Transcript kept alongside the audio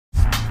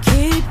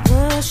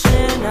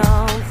pushing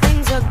on.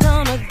 Things are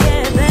gonna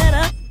get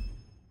better.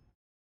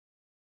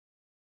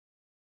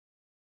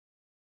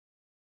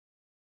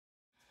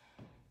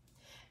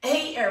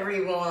 Hey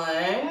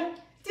everyone!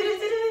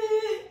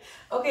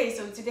 Okay,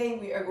 so today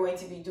we are going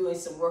to be doing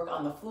some work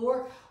on the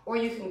floor, or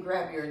you can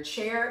grab your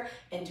chair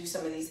and do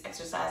some of these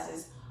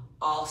exercises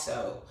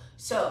also.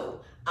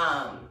 So,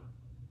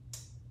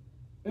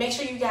 make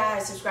sure you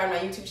guys subscribe to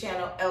my YouTube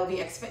channel,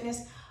 LBX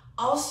Fitness.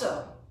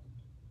 Also,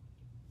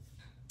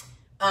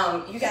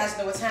 you guys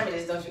know what time it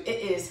is, don't you?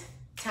 It is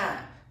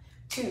time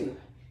to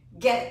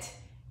get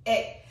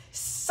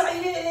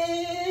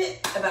excited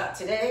about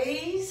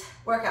today's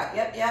workout.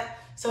 Yep.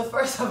 So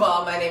first of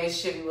all, my name is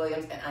Shivy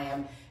Williams, and I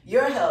am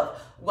your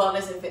health,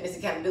 wellness, and fitness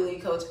accountability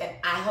coach, and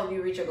I help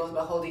you reach your goals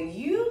by holding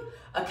you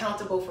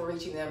accountable for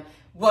reaching them.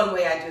 One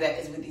way I do that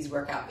is with these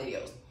workout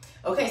videos.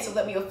 Okay, so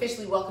let me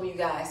officially welcome you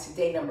guys to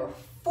day number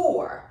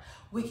 4,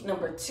 week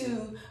number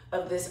 2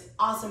 of this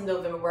awesome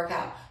November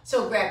workout.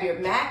 So grab your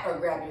mat or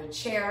grab your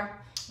chair.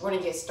 We're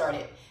gonna get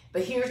started.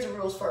 But here's the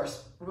rules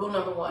first. Rule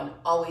number 1,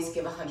 always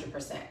give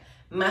 100%.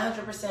 My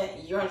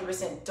 100%, your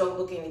 100%, don't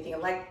look anything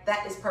like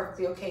that is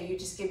perfectly okay. You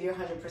just give your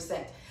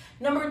 100%.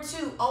 Number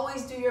 2,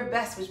 always do your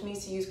best, which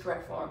means to use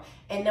correct form.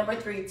 And number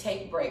 3,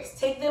 take breaks.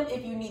 Take them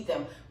if you need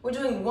them. We're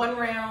doing 1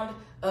 round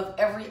of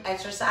every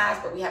exercise,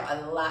 but we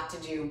have a lot to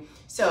do.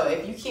 So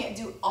if you can't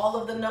do all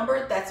of the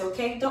number, that's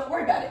okay. Don't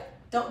worry about it.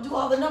 Don't do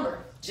all the number.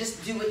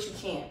 Just do what you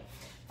can.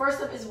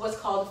 First up is what's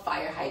called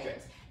fire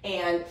hydrants.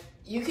 And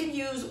you can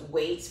use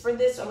weights for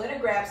this. So I'm gonna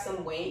grab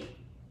some weight,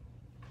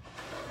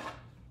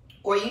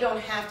 or you don't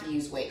have to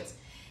use weights.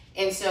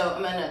 And so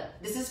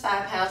this is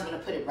 5 pounds, I'm gonna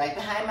put it right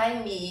behind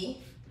my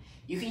knee.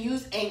 You can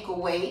use ankle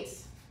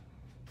weights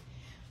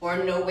or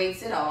no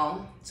weights at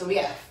all. So we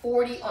got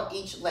 40 on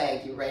each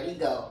leg. You ready?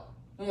 Go.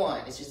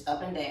 1, it's just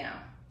up and down.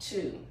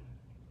 2,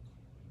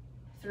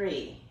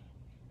 3,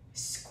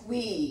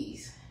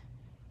 squeeze.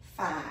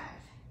 5,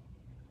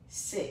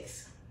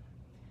 6,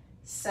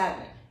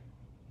 7,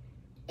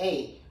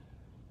 8,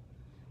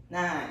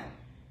 9,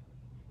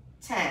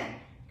 10.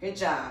 Good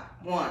job.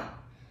 1,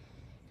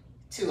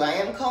 2, I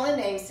am calling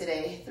names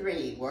today.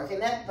 3, working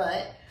that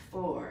butt.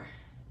 4,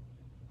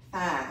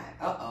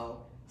 5,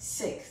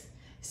 6,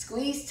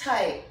 squeeze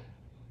tight.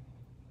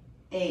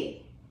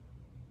 8,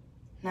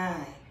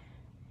 9,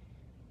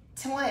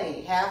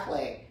 20,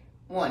 halfway.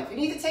 1, if you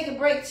need to take a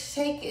break,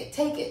 take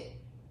it.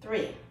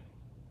 3,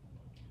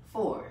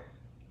 4,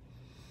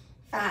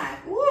 5,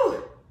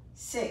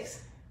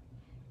 6,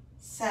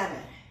 7,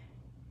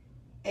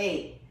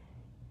 8,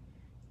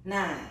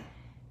 9,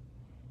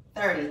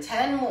 30,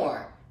 10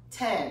 more.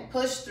 10,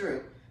 push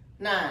through.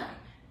 9,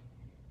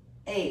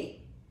 8,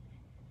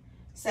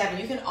 7.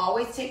 You can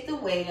always take the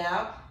weight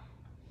out.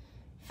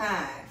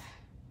 5,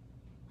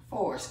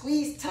 4,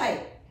 squeeze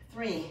tight.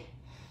 3,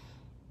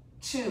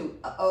 2,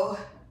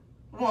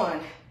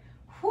 1.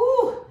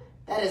 Whoo,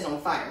 that is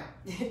on fire.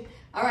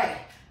 All right,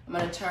 I'm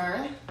gonna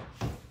turn.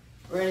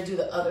 We're gonna do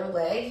the other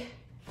leg.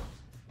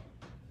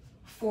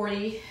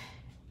 40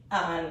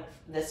 on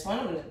this one.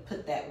 I'm gonna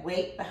put that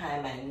weight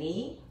behind my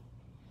knee.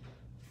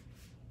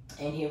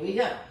 And here we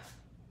go.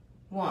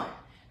 1.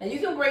 Now you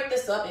can break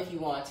this up if you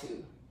want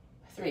to.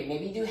 3,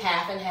 maybe do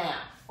half and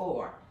half.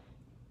 4,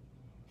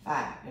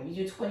 5, maybe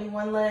do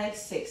 21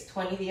 legs. 6,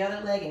 20 the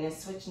other leg, and then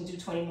switch and do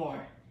 20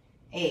 more.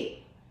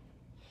 8,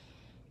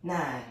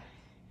 9,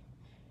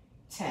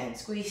 10,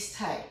 squeeze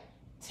tight.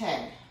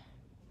 10,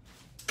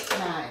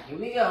 9, here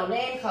we go,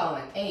 name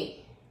calling.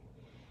 8,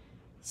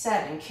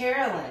 7,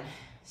 Carolyn.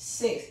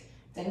 6,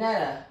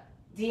 Danetta,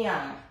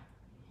 Dion.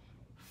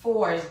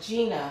 4 is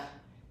Gina.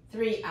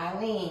 3,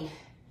 Eileen.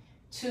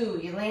 2,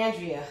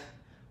 Yolandria.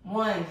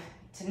 1,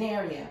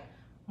 Tenaria.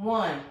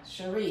 1,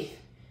 Sharif.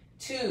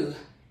 2,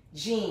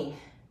 Jean.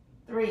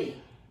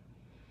 3,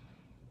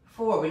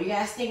 4, what do you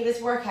guys think of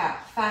this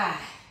workout? 5,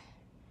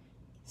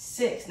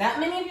 6, not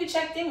many of you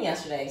checked in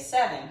yesterday.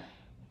 7,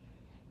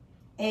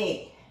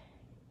 8,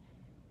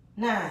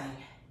 9,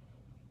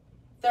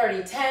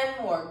 30,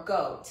 10 more,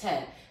 go.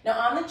 10. Now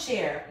on the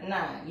chair,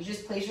 9, you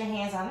just place your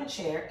hands on the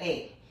chair.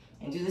 8,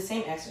 and do the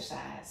same exercise.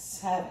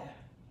 7,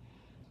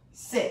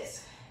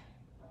 6,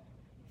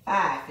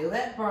 5, feel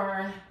that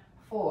burn.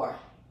 4,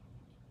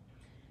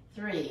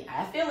 3,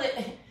 I feel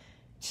it.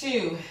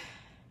 2,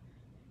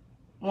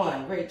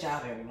 1, great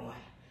job everyone.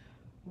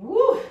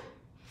 Woo!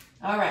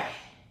 All right,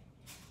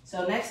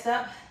 so next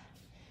up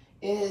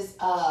is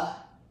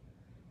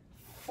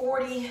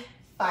 40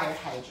 fire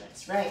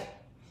hydrants, right?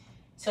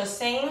 So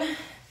same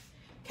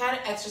kind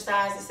of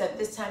exercise, except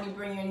this time you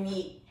bring your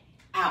knee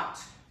out,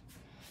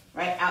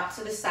 right? Out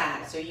to the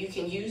side. So you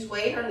can use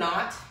weight or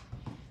not.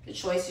 The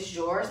choice is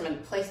yours. I'm gonna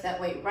place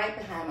that weight right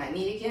behind my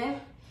knee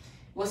again.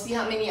 We'll see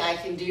how many I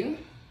can do.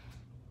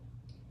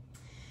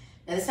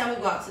 Now this time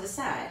we go out to the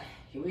side.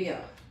 Here we go.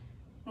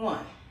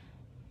 1,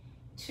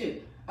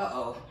 2,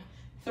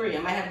 3.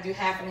 I might have to do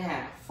half and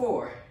half.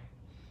 4,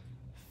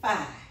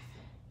 5,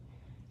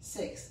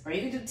 6. Or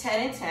you can do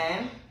 10 and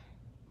 10.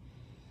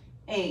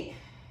 8,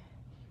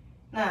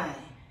 9,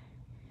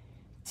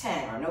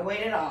 10, or no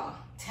weight at all.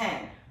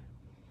 10,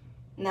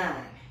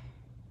 9,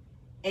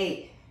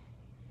 8,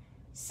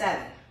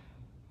 7,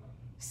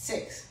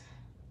 6,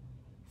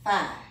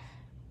 5,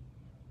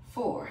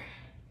 4,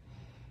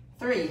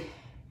 3,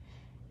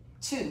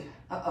 2,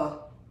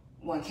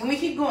 1. Can we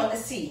keep going?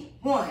 Let's see.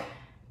 1,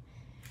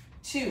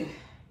 2,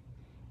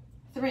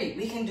 3.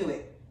 We can do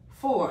it.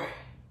 4,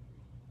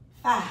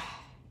 5,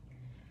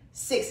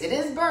 6. It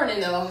is burning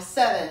though.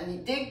 7. You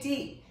dig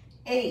deep.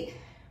 8,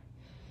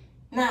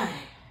 9,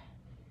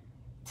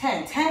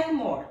 10. 10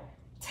 more.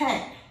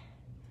 10,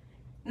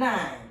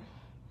 9,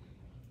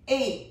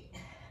 8,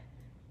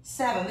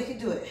 7. We can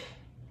do it.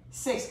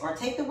 6. Or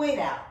take the weight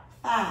out.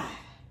 5,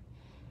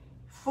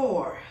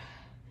 4,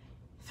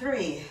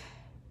 3,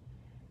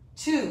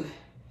 2,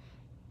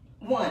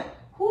 1.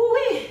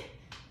 Whoo-wee.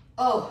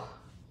 Oh,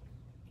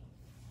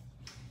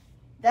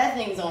 that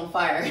thing's on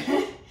fire.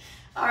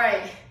 All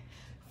right,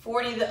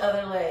 40 the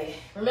other leg.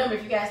 Remember,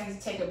 if you guys need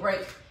to take a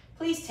break,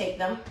 please take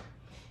them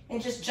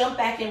and just jump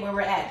back in where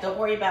we're at. Don't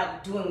worry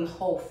about doing the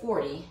whole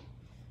 40,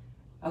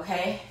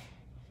 okay?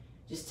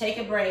 Just take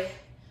a break,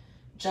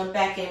 jump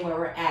back in where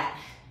we're at.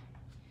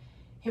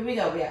 Here we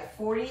go, we got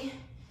 40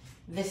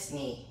 this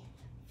knee.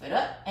 Foot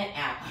up and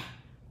out.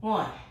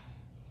 1,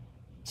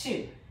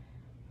 2,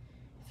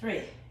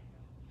 3,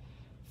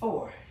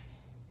 4,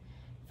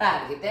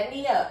 5. Get that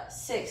knee up.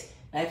 6.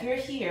 Now if you're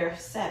here,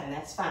 7,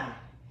 that's fine.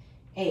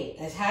 8,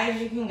 as high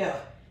as you can go.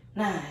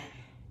 9,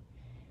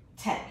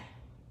 10,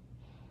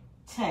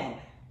 10,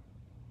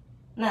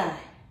 9,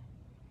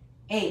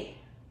 8,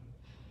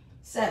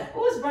 7.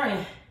 Oh, it's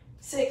burning.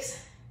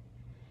 6,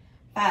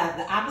 5.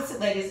 The opposite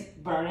leg is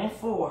burning.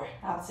 4,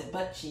 opposite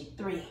butt cheek.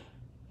 3,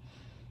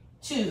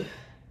 2,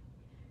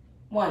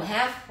 1.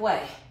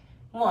 Halfway.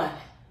 1,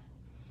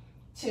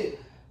 2,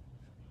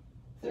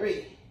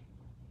 3,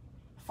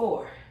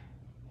 4,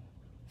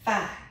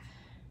 5,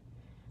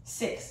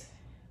 6,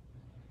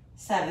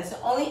 7. It's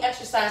the only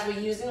exercise we're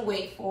using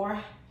weight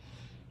for.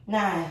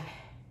 9,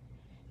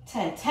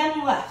 10.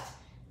 10 left.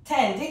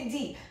 10. Dig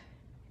deep.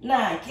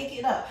 9. Kick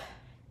it up.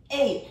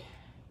 8,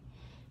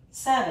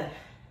 7,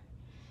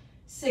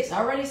 6.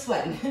 Already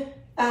sweating.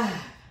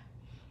 5,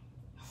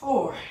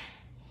 4,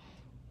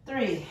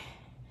 3,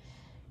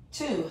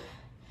 2,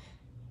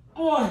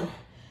 1.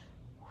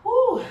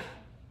 Whoo.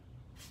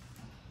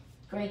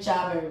 Great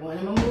job, everyone.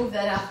 I'm gonna move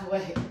that out the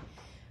way.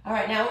 All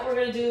right, now what we're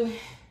gonna do,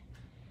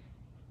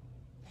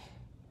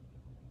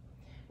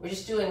 we're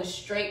just doing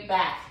straight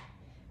back.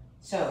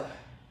 So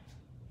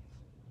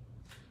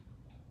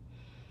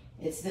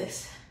it's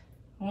this.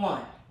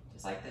 1,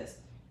 just like this.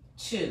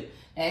 2.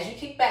 Now as you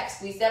kick back,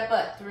 squeeze that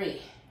butt.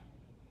 3,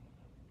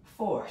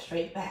 4,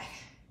 straight back.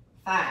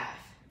 5,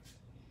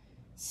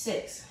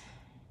 6,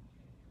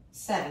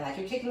 7, like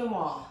you're kicking the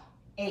wall.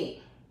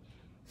 8,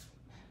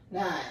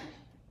 9,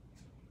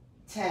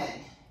 10,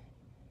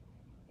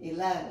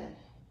 11,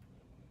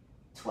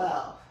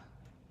 12,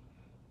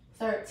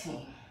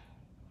 13,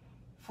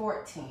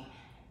 14,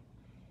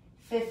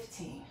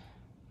 15,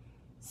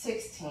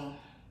 16,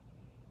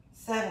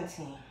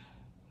 17,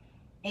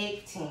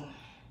 18,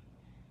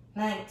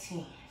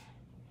 19,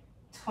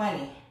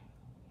 20,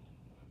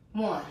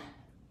 1,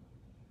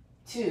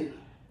 2,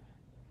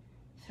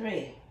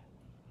 3,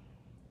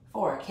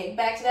 4. Kick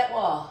back to that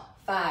wall.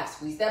 5.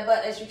 Squeeze that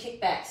butt as you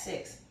kick back.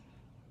 6,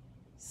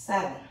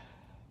 7,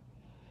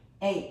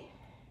 8,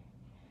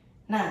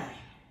 9,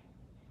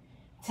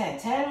 10.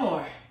 10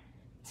 more.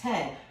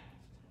 10,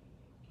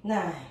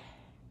 9,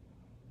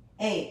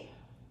 8,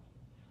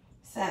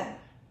 7,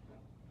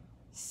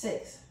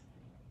 6,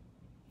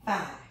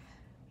 5,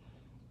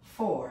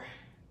 4,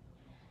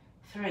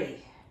 3.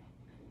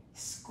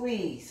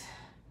 Squeeze.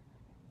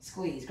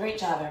 Squeeze. Great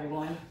job,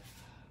 everyone.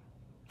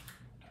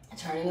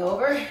 Turning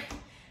over.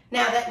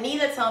 Now that knee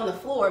that's on the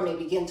floor may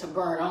begin to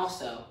burn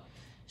also.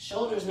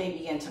 Shoulders may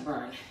begin to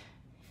burn.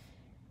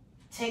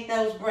 Take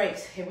those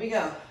breaks. Here we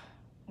go.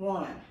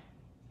 1,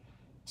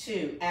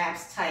 2,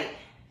 abs tight.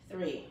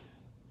 3,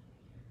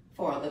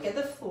 4, look at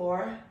the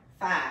floor.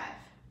 5,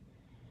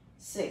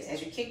 6,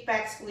 as you kick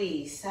back,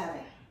 squeeze.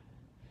 7,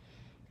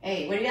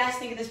 8, what do you guys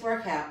think of this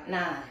workout?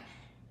 9,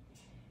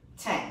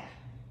 10,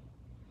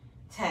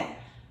 10,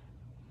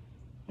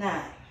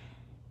 9,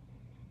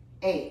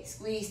 8,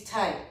 squeeze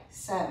tight.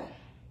 7,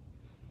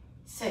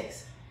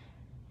 6,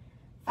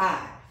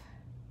 5,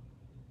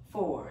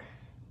 4,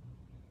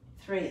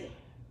 3,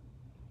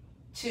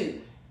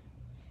 2,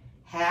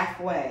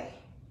 halfway.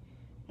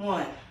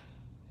 1,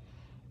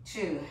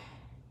 2,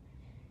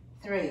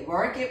 3,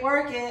 work it,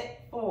 work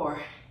it.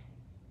 4,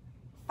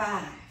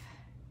 5,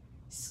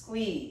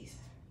 squeeze.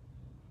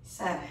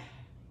 7,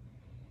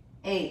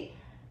 8,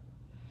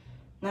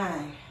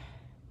 9,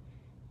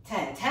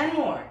 10. 10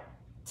 more.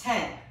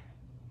 10,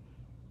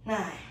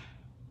 9,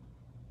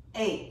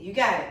 8, you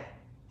got it.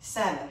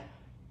 7,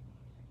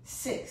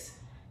 6,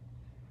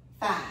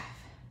 5,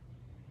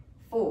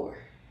 4,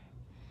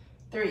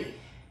 3,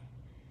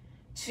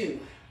 2,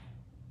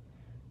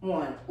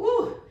 1.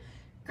 Woo!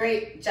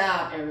 Great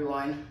job,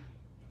 everyone.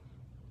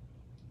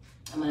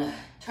 I'm gonna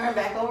turn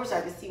back over so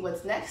I can see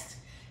what's next.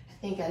 I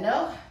think I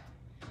know.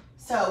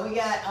 So we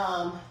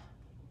got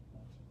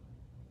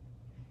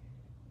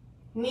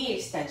knee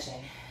extension.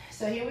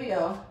 So here we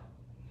go.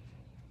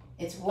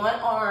 It's one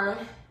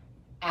arm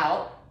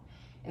out,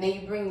 and then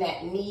you bring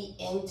that knee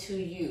into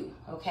you,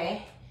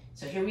 okay?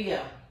 So here we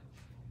go.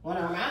 One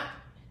arm out.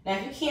 Now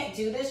if you can't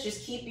do this,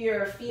 just keep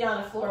your feet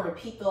on the floor and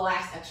repeat the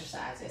last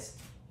exercises.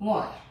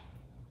 1,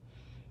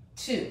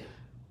 2,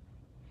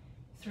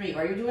 3,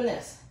 or you're doing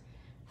this.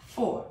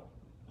 4,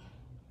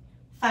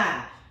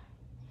 5,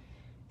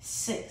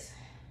 6,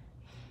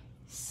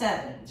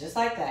 7, just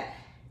like that.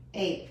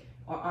 8,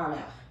 or arm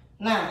out.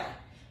 9,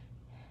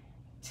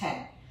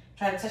 10.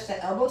 Try to touch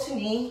that elbow to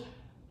knee.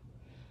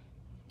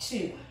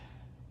 2,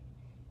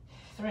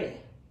 3,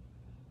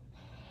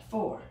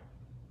 4,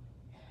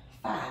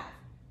 5,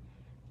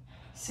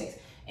 6.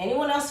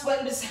 Anyone else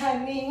sweating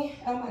beside me?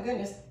 Oh my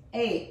goodness.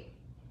 8,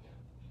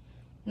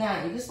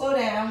 9. You can slow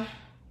down.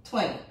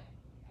 20.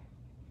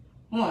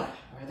 1,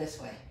 or this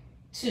way.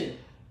 2,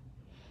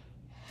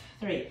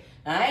 3.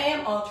 Now I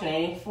am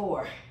alternating.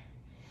 4,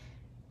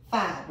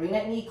 5. Bring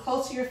that knee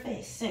close to your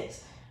face.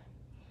 6,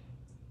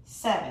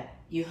 7.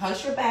 You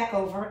hunch your back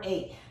over.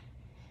 8,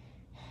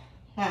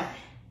 9,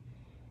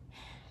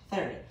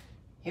 30.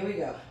 Here we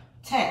go.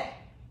 10,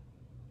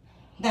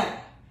 9,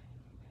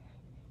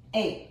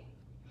 8,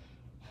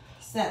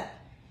 7,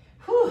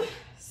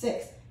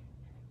 6,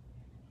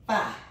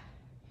 5,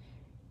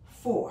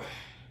 4,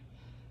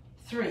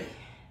 3,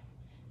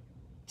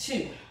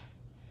 2,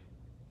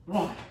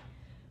 1.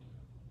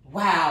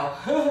 Wow.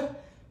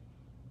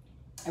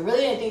 I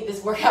really didn't think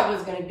this workout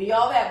was going to be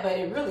all that, but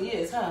it really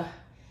is, huh?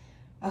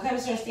 Okay, I'm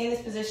just going to stay in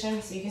this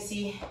position so you can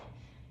see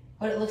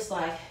what it looks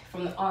like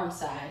from the arm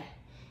side.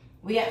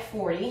 We at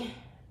 40.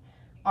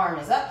 Arm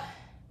is up.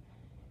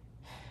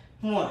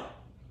 1,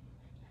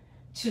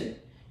 2.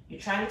 You're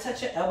trying to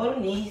touch your elbow to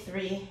knee.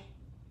 3,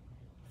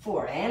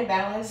 4. And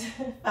balance.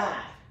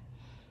 5,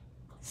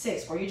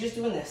 6. Or you're just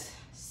doing this.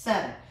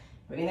 7.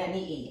 Bring that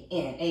knee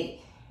in.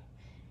 8,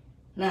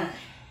 9,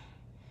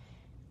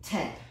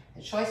 10.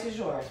 The choice is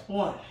yours.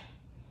 1,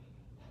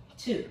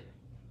 2,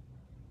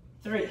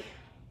 3,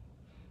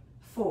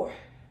 4,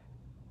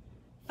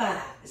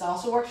 5. This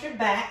also works your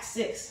back.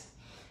 6.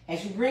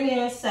 As you bring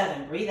in.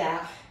 7. Breathe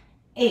out.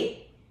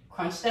 8.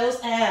 Crunch those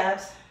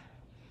abs.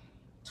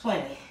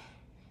 20.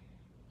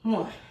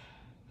 1,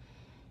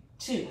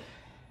 2,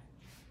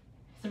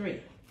 3.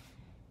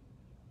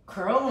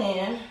 Curl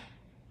in.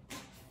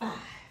 5,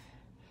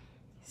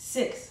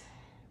 6,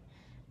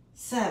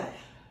 7,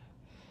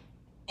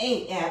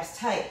 8. Abs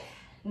tight.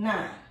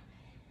 9,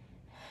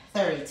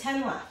 30.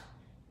 10 left.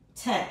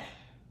 10,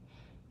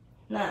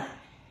 9,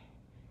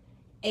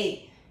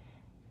 8,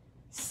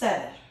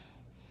 7,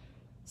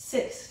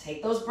 6.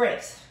 Take those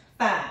breaks.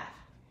 5,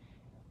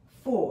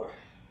 4,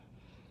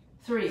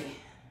 3,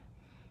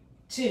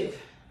 2,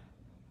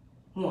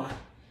 1.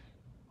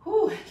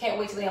 Whew, can't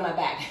wait to lay on my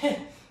back.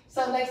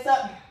 So next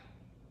up,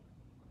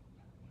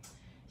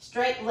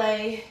 straight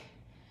leg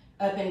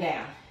up and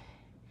down.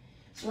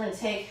 So we're gonna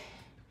take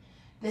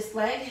this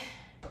leg,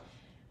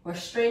 we're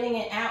straightening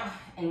it out,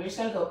 and we're just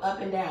gonna go up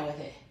and down with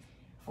it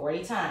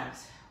 40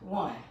 times.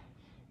 1,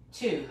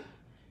 2,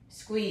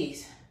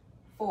 squeeze.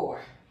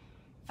 4,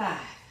 5,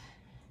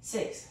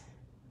 6,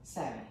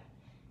 7,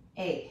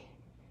 8,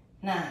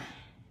 9.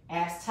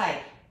 Abs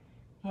tight.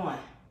 1,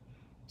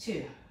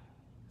 2,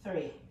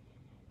 3,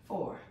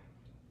 4,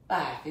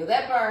 5. Feel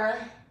that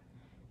burn.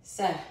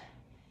 7,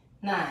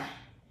 9,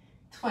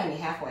 20.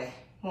 Halfway.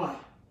 1,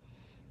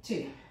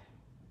 2,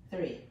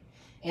 3.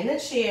 In the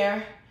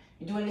chair,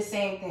 you're doing the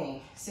same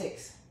thing.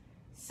 6,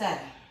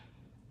 7,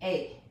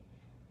 8,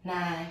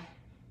 9,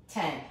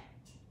 10,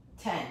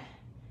 10,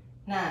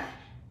 9,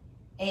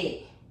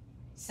 8,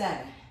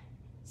 7,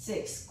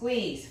 6.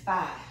 Squeeze.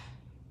 5,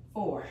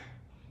 4,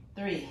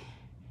 3,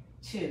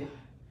 2,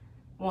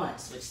 1.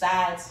 Switch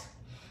sides.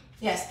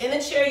 Yes, in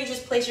the chair, you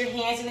just place your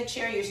hands in the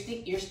chair.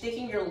 You're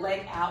sticking your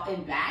leg out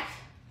and back,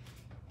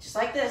 just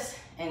like this.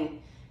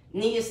 And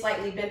knee is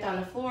slightly bent on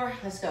the floor.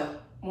 Let's go.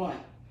 1,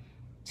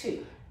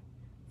 2,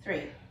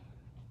 3,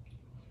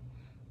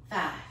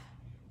 5,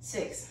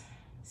 6,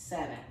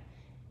 7,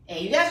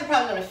 8. You guys are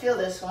probably going to feel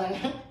this one.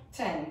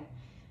 10.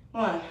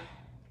 1,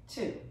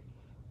 2,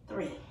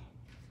 3,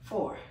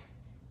 4,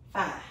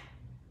 5,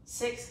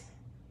 6,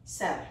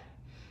 7,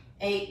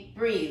 8.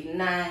 Breathe.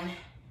 9,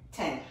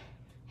 10.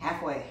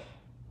 Halfway.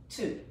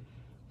 2,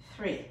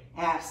 3.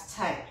 Abs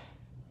tight.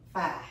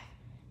 5,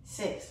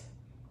 6,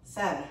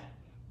 7,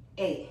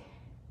 8,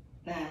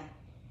 9,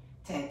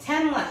 10.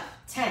 10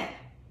 left. 10,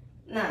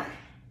 9,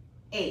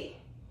 8,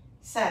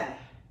 7,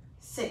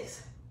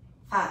 6,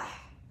 5,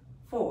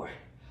 4,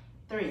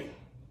 3,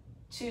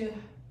 2,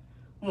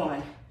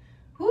 1.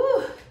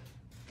 Whew.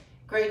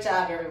 Great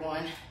job,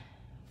 everyone.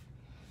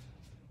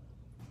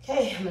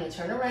 Okay, I'm going to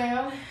turn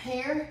around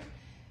here.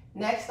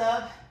 Next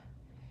up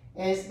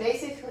is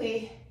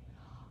basically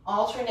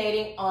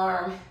alternating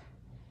arm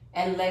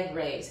and leg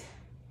raise.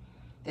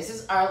 This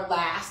is our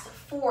last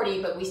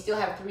 40, but we still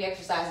have 3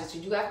 exercises to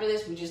do after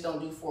this. We just don't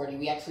do 40.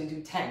 We actually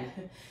do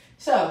 10.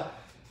 So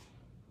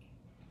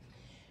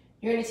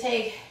You're gonna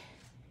take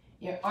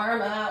your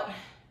arm out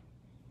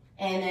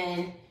and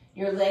then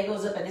your leg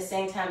goes up at the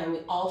same time and we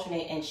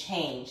alternate and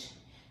change.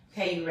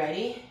 Okay, you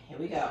ready? Here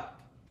we go.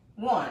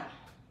 1,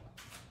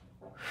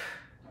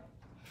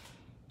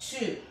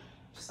 2,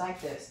 just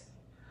like this.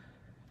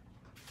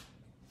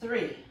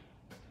 3,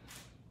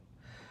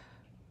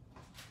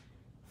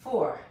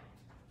 4,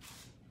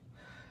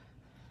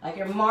 like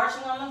you're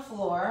marching on the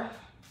floor.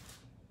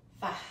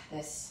 5,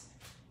 that's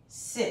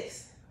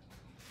 6,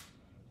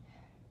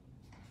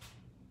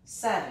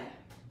 7,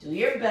 do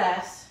your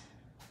best.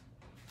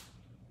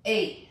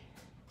 8,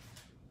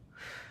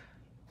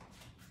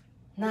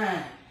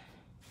 9,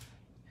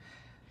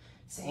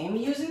 same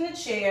using the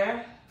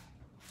chair.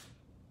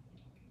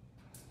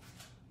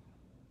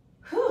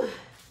 Whew.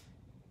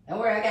 Don't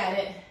worry, I got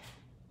it.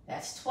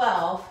 That's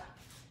 12,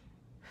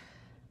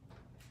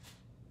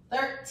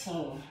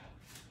 13,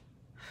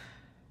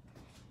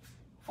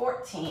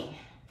 14,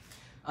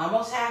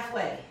 almost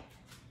halfway,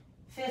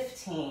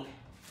 15,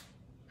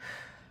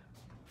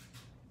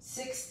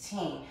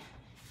 16,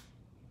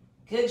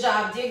 good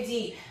job, dig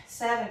deep,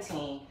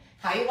 17,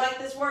 how you like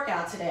this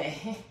workout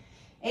today?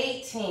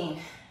 18,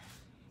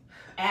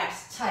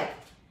 abs tight,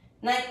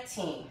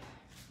 19,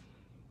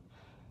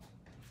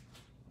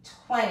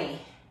 20,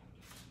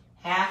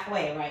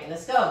 halfway, right,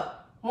 let's go.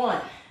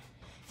 1,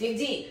 dig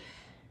deep.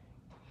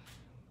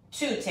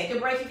 2, take a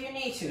break if you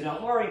need to,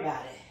 don't worry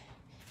about it.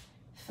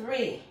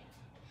 3,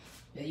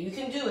 you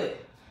can do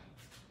it.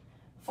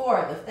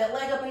 4, lift that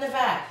leg up in the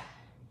back.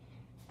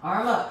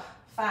 Arm up.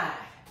 5,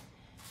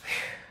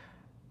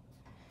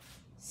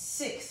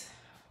 6,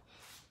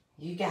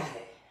 you got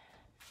it.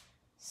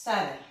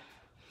 7,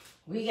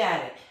 we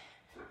got it.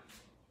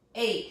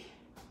 8,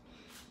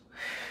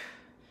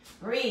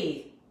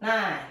 breathe.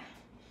 9,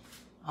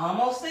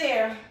 almost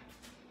there.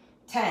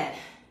 10,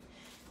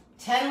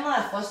 10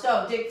 left, let's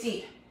go, dig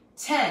deep.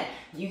 10,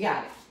 you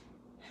got it.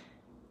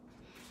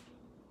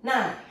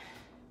 9,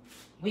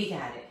 we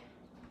got it.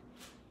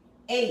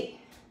 8,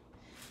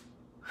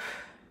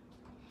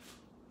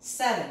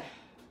 7,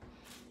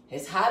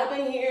 it's hot up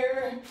in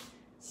here.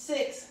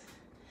 6,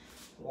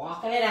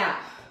 walking it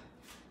out.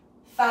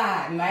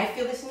 5, you might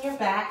feel this in your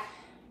back.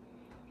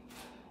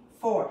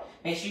 4,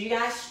 make sure you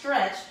guys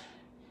stretch.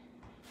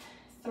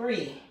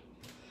 3,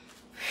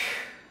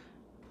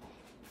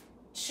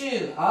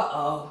 2,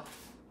 uh-oh.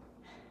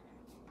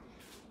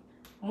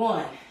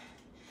 1,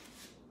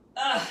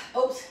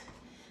 oops,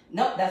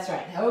 nope, that's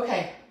right,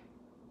 okay.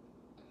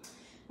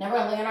 Now we're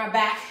gonna lay on our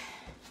back.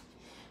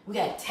 We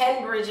got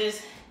 10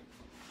 bridges,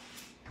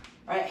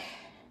 right?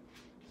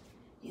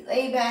 You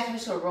lay back, I'm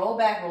just gonna roll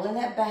back, rolling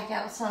that back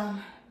out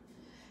some.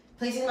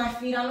 Placing my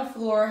feet on the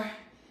floor.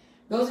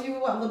 Those of you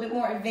who want a little bit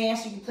more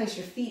advanced, you can place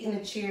your feet in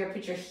the chair,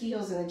 put your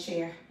heels in the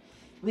chair.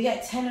 We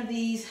got 10 of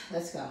these,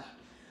 let's go.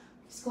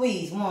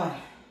 Squeeze, 1,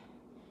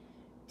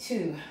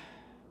 2,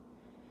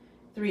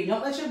 3,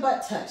 don't let your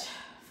butt touch.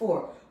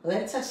 4,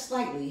 let it touch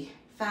slightly.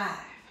 5,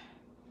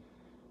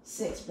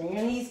 6, bring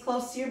your knees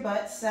close to your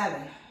butt.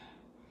 7,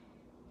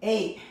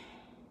 8,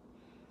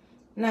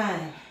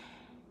 9,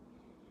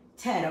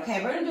 10.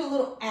 Okay, we're gonna do a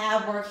little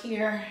ab work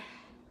here.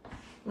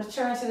 I'm gonna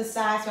turn to the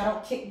side so I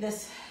don't kick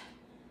this,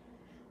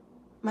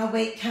 my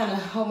weight, kind of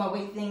hold my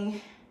weight thing.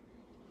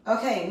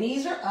 Okay,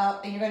 knees are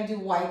up and you're gonna do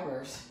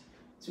wipers.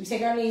 So we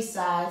take our knees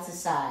side to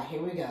side.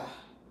 Here we go.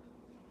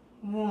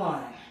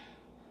 1,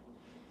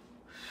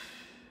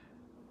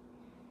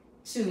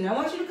 2, now I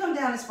want you to come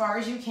down as far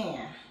as you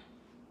can.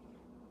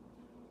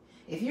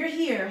 If you're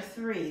here,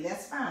 3,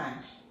 that's fine.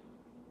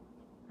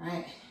 All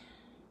right.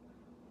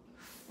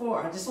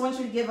 4, I just want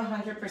you to give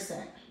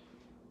 100%.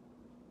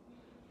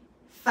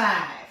 5,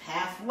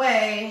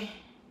 halfway.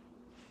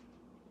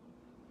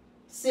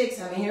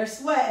 6, I'm in here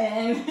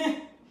sweating.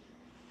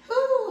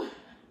 Whew.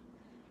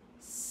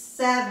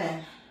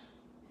 7,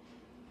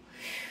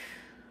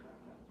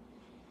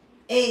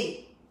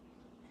 8.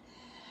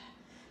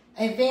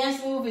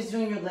 Advanced move is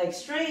doing your legs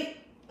straight.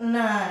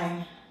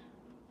 9.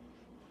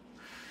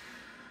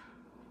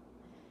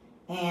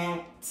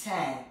 And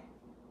 10.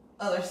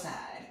 Other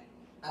side.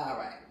 All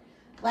right.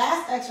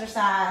 Last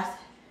exercise,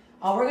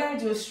 all we're going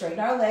to do is straighten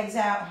our legs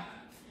out.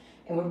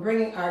 And we're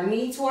bringing our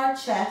knee to our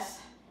chest.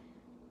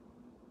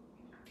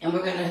 And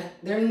we're going to,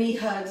 they're knee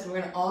hugs. And we're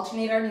going to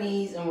alternate our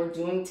knees. And we're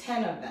doing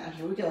 10 of them.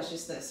 Here we go. It's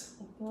just this.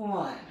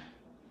 1.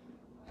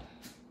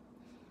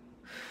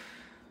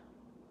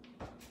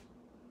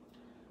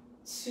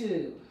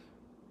 2.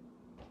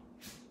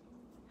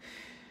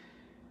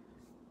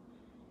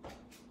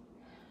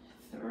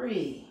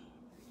 3.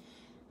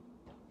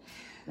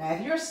 Now,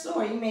 if you're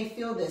sore, you may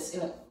feel this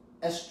in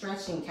a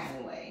stretching kind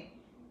of way.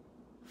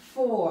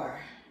 4.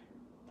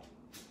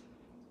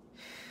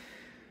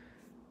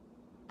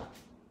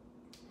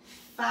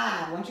 5.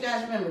 I want you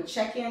guys to remember,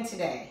 check in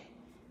today.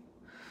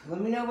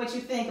 Let me know what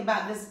you think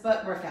about this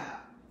butt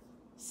workout.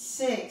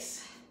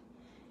 6.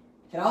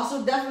 It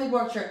also definitely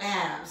works your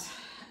abs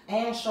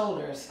and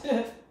shoulders.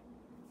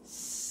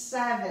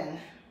 7.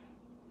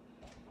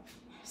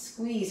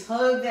 Squeeze,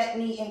 hug that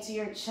knee into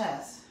your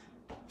chest.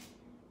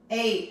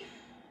 8.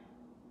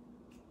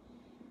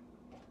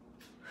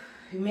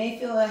 You may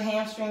feel a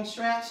hamstring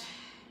stretch.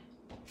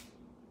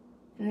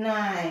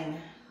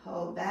 9,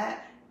 hold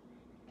that.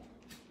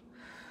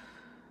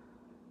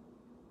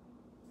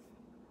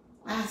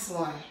 Last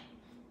one,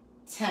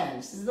 10.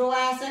 This is the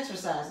last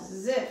exercise. This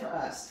is it for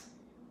us.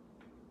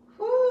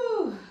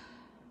 Whew.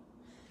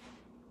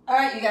 All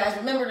right, you guys,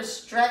 remember to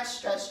stretch,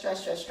 stretch, stretch,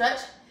 stretch, stretch.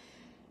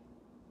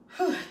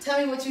 Whew.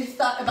 Tell me what you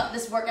thought about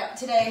this workout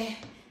today.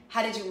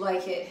 How did you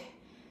like it?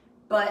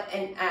 Butt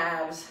and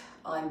abs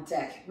on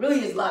deck.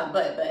 Really is a lot of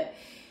butt, but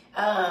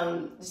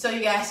so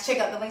you guys check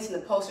out the links in the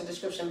post or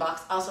description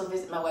box. Also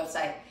visit my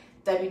website,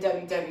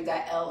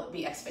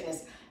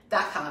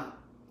 www.lbxfitness.com.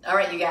 All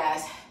right, you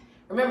guys.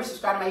 Remember,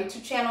 subscribe to my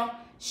YouTube channel.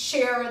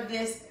 Share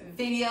this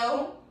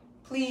video.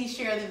 Please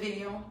share the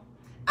video.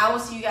 I will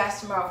see you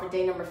guys tomorrow for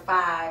day number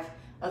 5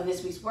 of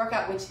this week's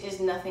workout, which is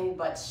nothing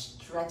but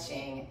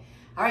stretching.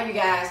 All right, you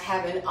guys,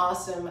 have an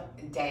awesome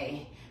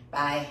day.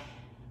 Bye.